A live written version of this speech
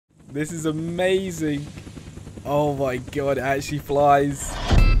This is amazing. Oh my god, it actually flies.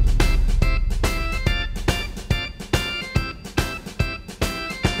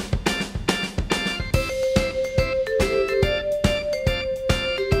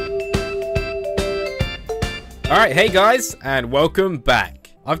 Alright, hey guys, and welcome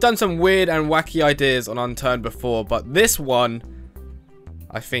back. I've done some weird and wacky ideas on Unturned before, but this one,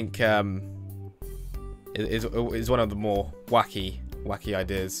 I think, is one of the more wacky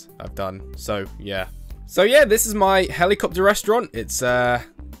ideas I've done. So yeah, this is my helicopter restaurant. It's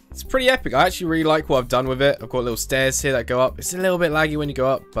pretty epic. I actually really like what I've done with it. I've got little stairs here that go up. It's a little bit laggy when you go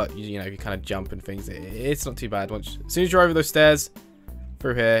up, but you know, you kind of jump and things. It's not too bad. As soon as you're over those stairs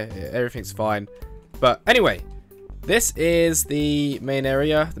through here, everything's fine. But anyway, this is the main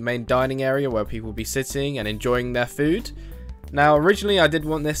area, the main dining area where people will be sitting and enjoying their food. Now, originally I did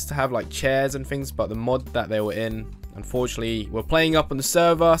want this to have like chairs and things, but the mod that they were in, unfortunately, were playing up on the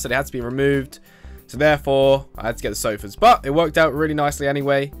server, so they had to be removed. So therefore, I had to get the sofas, but it worked out really nicely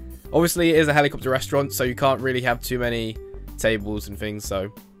anyway. Obviously, it is a helicopter restaurant, so you can't really have too many tables and things.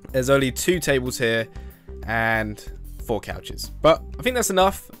 So there's only 2 tables here and 4 couches. But I think that's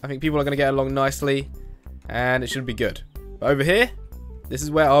enough. I think people are going to get along nicely, and it should be good. But over here, this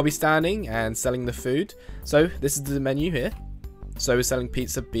is where I'll be standing and selling the food. So this is the menu here. So we're selling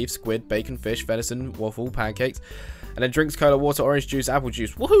pizza, beef, squid, bacon, fish, venison, waffle, pancakes, and then drinks, cola, water, orange juice, apple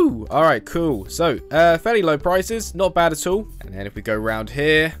juice. Woohoo! Alright, cool. So, fairly low prices, not bad at all. And then if we go around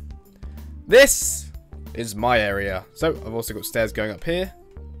here, this is my area. So I've also got stairs going up here.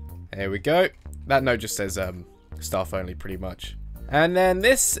 There we go. That note just says staff only pretty much. And then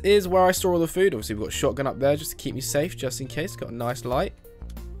this is where I store all the food. Obviously we've got a shotgun up there just to keep me safe, just in case. Got a nice light.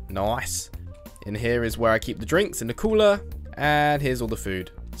 Nice. In here is where I keep the drinks in the cooler. And here's all the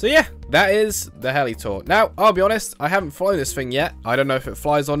food. So yeah, that is the heli tour. Now, I'll be honest, I haven't flown this thing yet. I don't know if it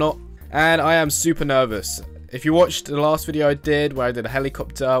flies or not. And I am super nervous. If you watched the last video I did where I did a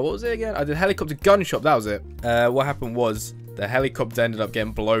helicopter, what was it again? I did a helicopter gun shop, that was it. What happened was the helicopter ended up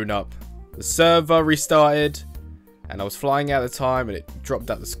getting blown up. The server restarted. And I was flying out at the time and it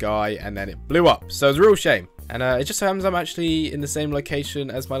dropped out the sky and then it blew up. So it was a real shame. And it just so happens I'm actually in the same location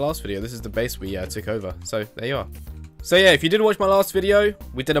as my last video. This is the base we took over. So there you are. So yeah, if you did watch my last video,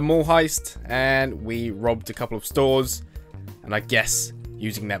 we did a mall heist and we robbed a couple of stores. And I guess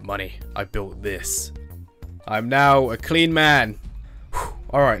using that money, I built this. I'm now a clean man.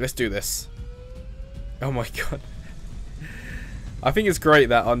 Alright, let's do this. Oh my god. I think it's great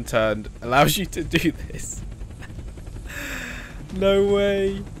that Unturned allows you to do this. No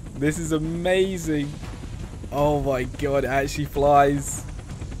way. This is amazing. Oh my god, it actually flies.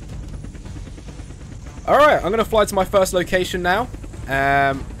 Alright, I'm going to fly to my first location now.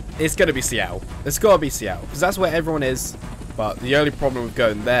 It's going to be Seattle. It's got to be Seattle, because that's where everyone is. But the only problem with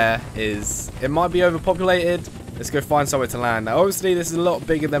going there is it might be overpopulated. Let's go find somewhere to land. Now, obviously, this is a lot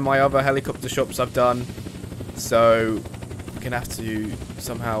bigger than my other helicopter shops I've done. So, we're going to have to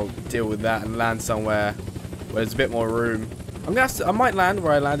somehow deal with that and land somewhere where there's a bit more room. I might land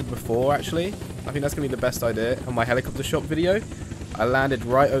where I landed before, actually. I think that's going to be the best idea on my helicopter shop video. I landed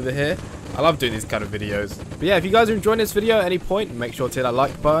right over here. I love doing these kind of videos. But yeah, if you guys are enjoying this video at any point, make sure to hit that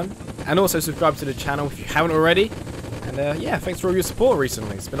like button. And also subscribe to the channel if you haven't already. And yeah, thanks for all your support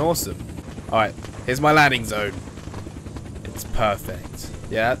recently. It's been awesome. Alright, here's my landing zone. It's perfect.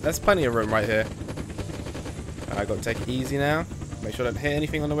 Yeah, there's plenty of room right here. Alright, got to take it easy now. Make sure I don't hit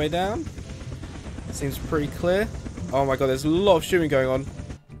anything on the way down. Seems pretty clear. Oh my god, there's a lot of shooting going on.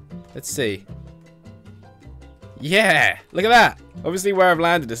 Let's see. Yeah, look at that. Obviously where I've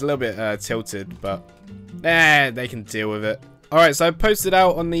landed is a little bit tilted, but they can deal with it. Alright, so I posted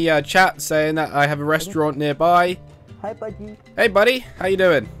out on the chat saying that I have a restaurant nearby. Hi, Fudgy. Hey, buddy. How you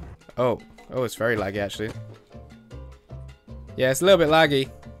doing? Oh, it's very laggy, actually. Yeah, it's a little bit laggy.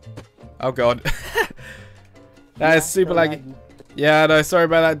 Oh, god. That is super laggy. Yeah, no, sorry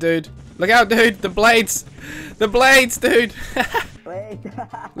about that, dude. Look out, dude. The blades. The blades, dude.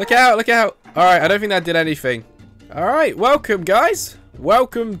 Look out, look out. Alright, I don't think that did anything. Alright, welcome, guys.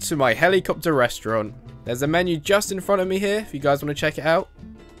 Welcome to my helicopter restaurant. There's a menu just in front of me here, if you guys want to check it out.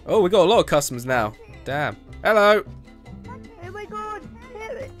 Oh, we got a lot of customers now. Damn. Hello. Oh my god.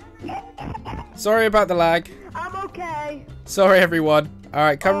 Sorry about the lag. I'm okay. Sorry, everyone.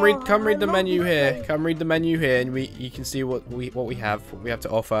 Alright, come read the menu here. Come read the menu here, and you can see what we have to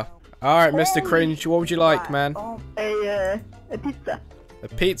offer. Alright, Mr. Cringe, what would you like, man? A pizza. A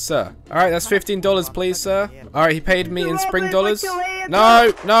pizza. Alright, that's $15, please, sir. Alright, he paid me in spring dollars.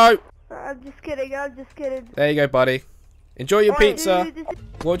 No, no. I'm just kidding, I'm just kidding. There you go, buddy. Enjoy your pizza.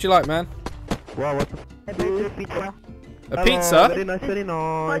 What would you like, man? Wow, what? A pizza. A pizza? Very nice, very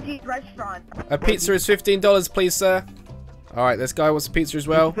nice. Fudgy restaurant. A pizza is $15, please, sir. Alright, this guy wants a pizza as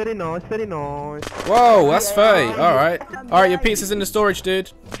well. Very nice, very nice. Whoa, that's 30. Alright. Alright, your pizza's in the storage,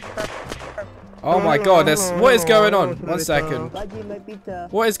 dude. Oh my god, what is going on? 1 second. Fudgy, my pizza.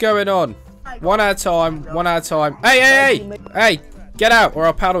 What is going on? One at a time, one at a time. Hey, hey, hey! Hey! Get out or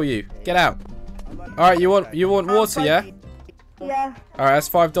I'll paddle you. Get out. Alright, you want water, yeah? Yeah. Alright, that's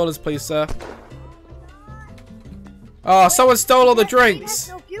 $5, please, sir. Oh, someone stole all the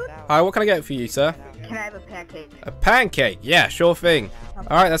drinks. Hi, what can I get for you, sir? Can I have a pancake? A pancake? Yeah, sure thing.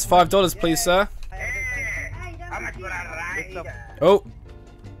 Alright, that's $5, please, sir. Oh.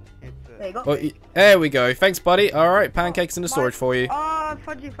 There you go. Oh, there we go. Thanks, buddy. Alright, pancakes in the storage for you.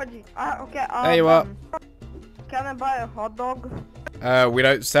 Fudgy. Okay. There you are. Can I buy a hot dog? We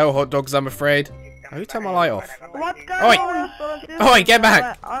don't sell hot dogs, I'm afraid. Oh, who turned my light off? What's Oi! going Oi, get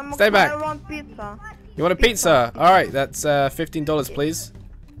back! Stay back! I want pizza. You want a pizza? Alright, that's $15, please.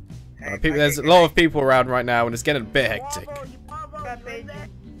 There's a lot of people around right now and it's getting a bit hectic.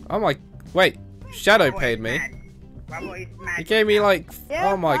 Oh my... Wait. Shadow paid me. He gave me like...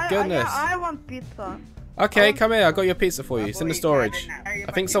 Oh my goodness. I want pizza. Okay, come here. I got your pizza for you. It's in the storage.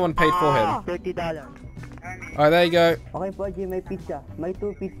 I think someone paid for him. $30. Alright, there you go. Okay, Fudgy, my pizza. My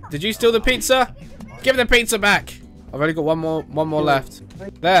 2 pizza. Did you steal the pizza? Give the pizza back. I've only got one more left.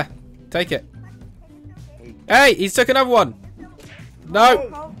 There. Take it. Hey, he's took another one. No.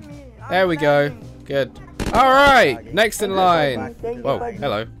 Help me. There we go. Good. Alright, next in line. Whoa,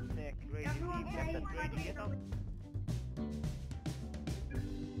 hello.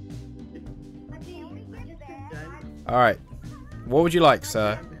 Alright. What would you like,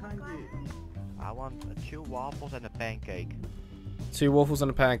 sir? I want 2 waffles and a pancake. 2 waffles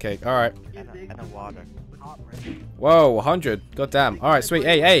and a pancake. Alright. And a water. Whoa, 100. God damn. Alright, sweet.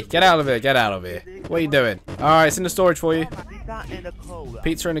 Hey, get out of here. Get out of here. What are you doing? Alright, it's in the storage for you.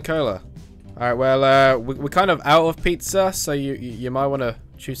 Pizza and a cola. Alright, well, we're kind of out of pizza, so you might want to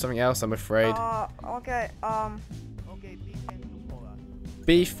choose something else, I'm afraid. Okay,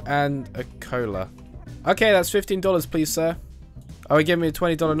 Beef and a cola. Okay, that's $15, please, sir. Oh, he gave me a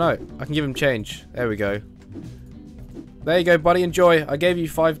 $20 note. I can give him change. There we go. There you go, buddy. Enjoy. I gave you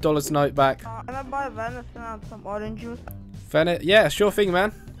 $5 note back. can I buy venison and some orange juice? Yeah, sure thing,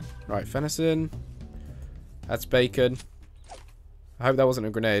 man. Right, venison. That's bacon. I hope that wasn't a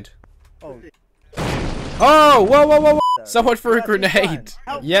grenade. Oh, whoa. Someone threw a grenade.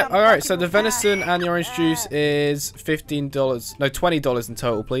 Yeah, alright, so the venison and the orange juice is $15. No, $20 in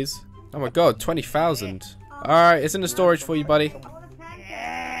total, please. Oh my god, 20,000. Alright, it's in the storage for you, buddy.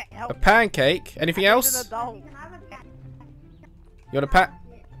 A pancake? Anything else? You want a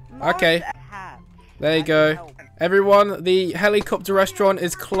Okay. There you go. Everyone, the helicopter restaurant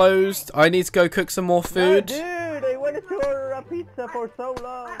is closed. I need to go cook some more food. Dude, I wanted to order a pizza for so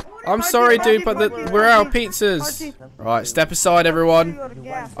long. I'm sorry, dude, but we're out of pizzas. Right, step aside, everyone.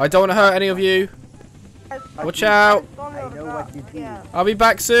 I don't want to hurt any of you. Watch out. I'll be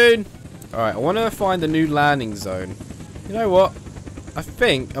back soon. Alright, I want to find a new landing zone. You know what? I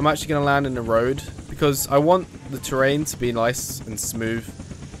think I'm actually going to land in the road because I want the terrain to be nice and smooth.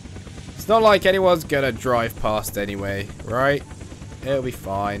 It's not like anyone's going to drive past anyway, right? It'll be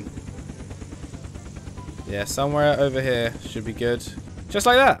fine. Yeah, somewhere over here should be good. Just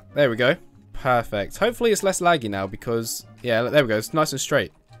like that. There we go. Perfect. Hopefully it's less laggy now because, yeah, there we go. It's nice and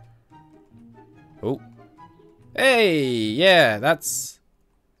straight. Oh. Hey, yeah, that's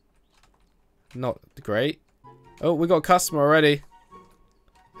not great. Oh, we got a customer already.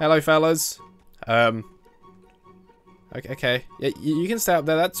 Hello, fellas. Okay. Yeah, you can stay up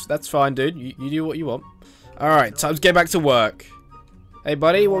there. That's fine, dude. You do what you want. All right, time to get back to work. Hey,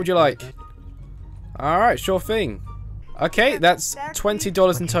 buddy, what would you like? All right, sure thing. Okay, that's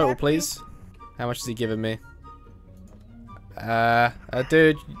 $20 in total, please. How much is he giving me?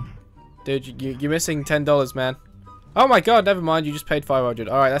 Dude, you're missing $10, man. Oh my god, never mind. You just paid $500.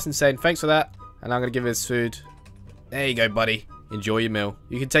 All right, that's insane. Thanks for that. And I'm gonna give his food. There you go, buddy. Enjoy your meal.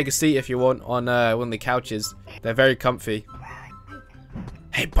 You can take a seat if you want on one of the couches. They're very comfy.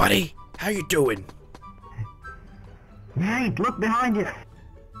 Hey, buddy. How you doing? Hey, look behind you.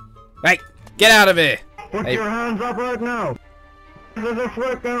 Hey, get out of here. Put your hands up right now. This is a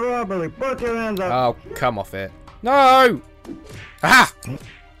freaking robbery. Put your hands up. Oh, come off it. No! Aha!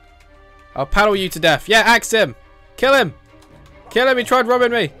 I'll paddle you to death. Yeah, axe him. Kill him. Kill him. He tried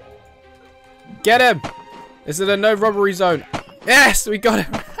robbing me. Get him. This is a no robbery zone. Yes, we got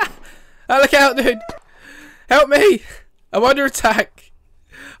him. Oh, look out, dude. Help me. I'm under attack.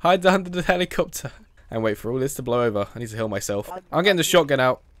 Hide under the helicopter. And wait for all this to blow over. I need to heal myself. I'm getting the shotgun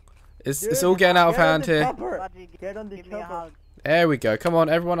out. It's all getting out of hand here. Fudgy, Get on the give me a chopper. hug. There we go. Come on,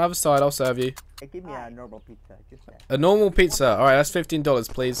 everyone, other side. I'll serve you. Hey, give me a normal pizza. Just that. A normal pizza. All right, that's $15,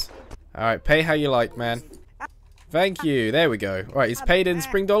 please. All right, pay how you like, man. Thank you. There we go. All right, he's paid in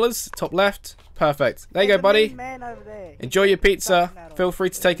spring dollars. Top left. Perfect. There you go, buddy. Man over there. Enjoy your pizza. Feel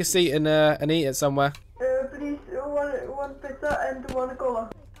free to take a seat and eat it somewhere. Please, one pizza and one cola.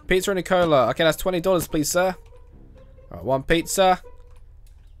 Pizza and a cola. Okay, that's $20, please, sir. All right, one pizza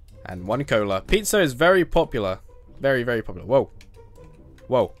and one cola. Pizza is very popular. Very, very popular. Whoa.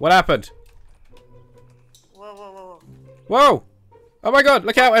 Whoa. What happened? Whoa. Whoa. Oh my god.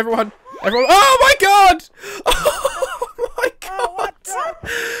 Look out, everyone. Everyone. Oh my god. Oh my god.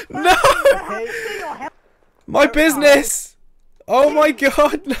 No. My business. Oh my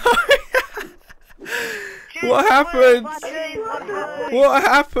god. No. What happened? What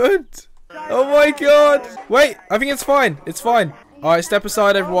happened? Oh my god. Wait. I think it's fine. It's fine. Alright, step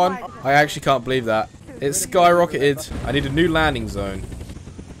aside, everyone. I actually can't believe that. It skyrocketed. I need a new landing zone.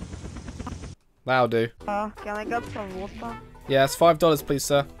 That'll do. Can I get some water? Yeah, it's $5, please,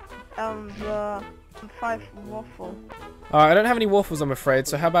 sir. And 5 waffle. Alright, I don't have any waffles, I'm afraid.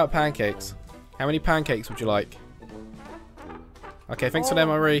 So how about pancakes? How many pancakes would you like? Okay, thanks for the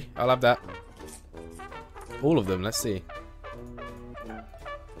MRE. I'll have that. All of them. Let's see.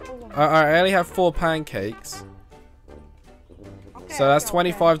 Alright, I only have 4 pancakes. So that's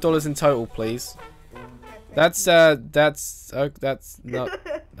 $25 in total, please. That's not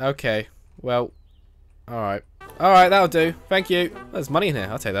okay. Well, alright, that'll do. Thank you. There's money in here.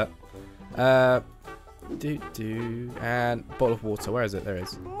 I'll take that. And bottle of water. Where is it? There it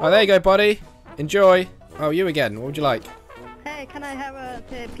is. Oh, there you go, buddy. Enjoy. Oh, you again. What would you like? Hey, can I have a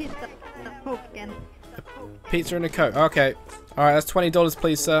pizza and a Coke again? Pizza and a Coke. Okay. Alright, that's $20,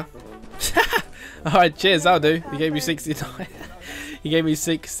 please, sir. Alright, cheers. That'll do. You gave me 69. You gave me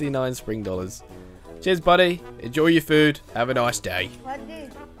 69 spring dollars. Cheers, buddy. Enjoy your food. Have a nice day.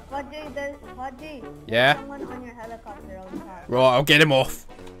 Fudgy, Yeah? someone on your helicopter on top. Right, I'll get him off.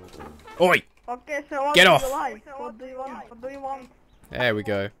 Oi! Okay, so what Get do off. you like? What do you want? What do you want? There we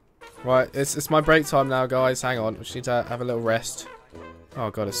go. Right, it's my break time now, guys. Hang on. I just need to have a little rest. Oh,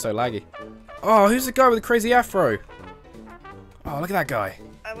 God, it's so laggy. Oh, who's the guy with the crazy afro? Oh, look at that guy.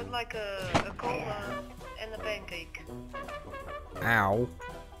 I would like a cola and a pancake. Ow.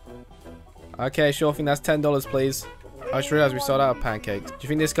 Okay, sure. I think that's $10, please. I just realised we sold out of pancakes. Do you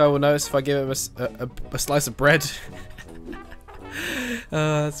think this guy will notice if I give him a slice of bread?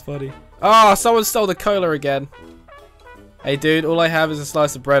 Oh, that's funny. Oh, someone stole the cola again. Hey, dude, all I have is a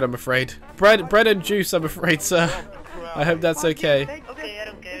slice of bread, I'm afraid. Bread and juice, I'm afraid, sir. I hope that's okay. Okay, I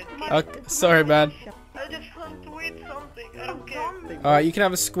don't care. Okay, sorry, man. I just want to eat something. I don't care. Alright, you can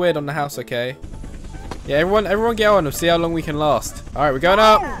have a squid on the house, okay? Yeah, everyone get on and see how long we can last. Alright, we're going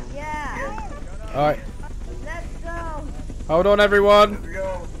up. Yeah, Alright. let's go. Hold on, everyone.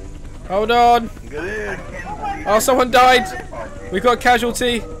 Hold on. Oh, someone died. We got a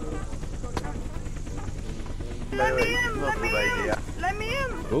casualty. Let me in. Let me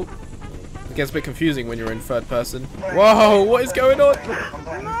in. Oh. It gets a bit confusing when you're in third person. Whoa, what is going on?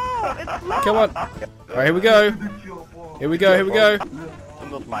 No, it's not. Come on. Alright, here we go. Here we go, here we go.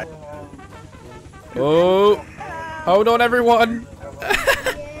 Oh. Hold on, everyone.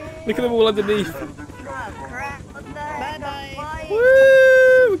 Look at them all underneath. Bye-bye.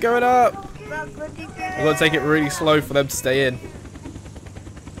 Woo! We're going up. I've got to take it really slow for them to stay in.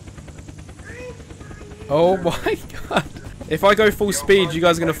 Oh my god. If I go full speed, you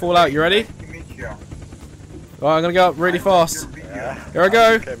guys are going to fall out. You ready? Alright, I'm going to go up really fast. Here I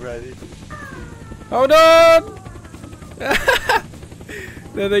go. Hold on.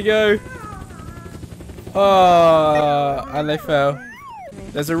 There they go. Oh, and they fell.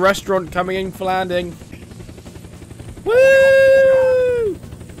 There's a restaurant coming in for landing. Woo!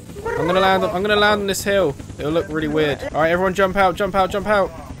 I'm gonna land on this hill. It'll look really weird. Alright, everyone jump out, jump out, jump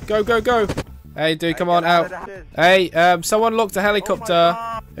out. Go, go, go. Hey dude, come on out. Hey, someone locked a helicopter.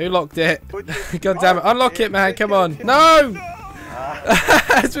 Who locked it? God damn it. Unlock it, man, come on. No!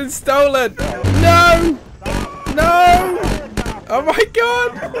 It's been stolen! No! No! Oh my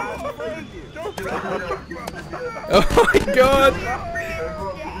god! Oh my god!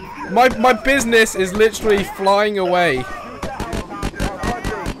 My business is literally flying away.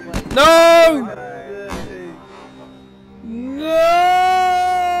 No! No!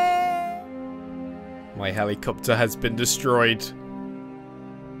 My helicopter has been destroyed.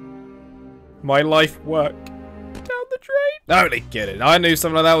 My life work down the drain. Only kidding. I knew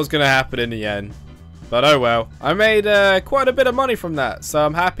something like that was going to happen in the end. But oh well. I made quite a bit of money from that. So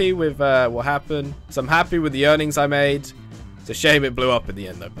I'm happy with what happened. So I'm happy with the earnings I made. It's a shame it blew up in the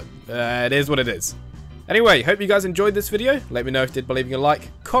end though. But it is what it is. Anyway, hope you guys enjoyed this video. Let me know if you did by leaving a like,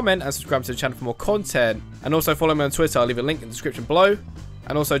 comment, and subscribe to the channel for more content. And also follow me on Twitter. I'll leave a link in the description below.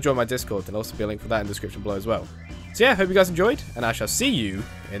 And also join my Discord. There'll also be a link for that in the description below as well. So yeah, hope you guys enjoyed, and I shall see you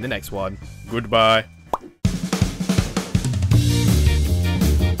in the next one. Goodbye.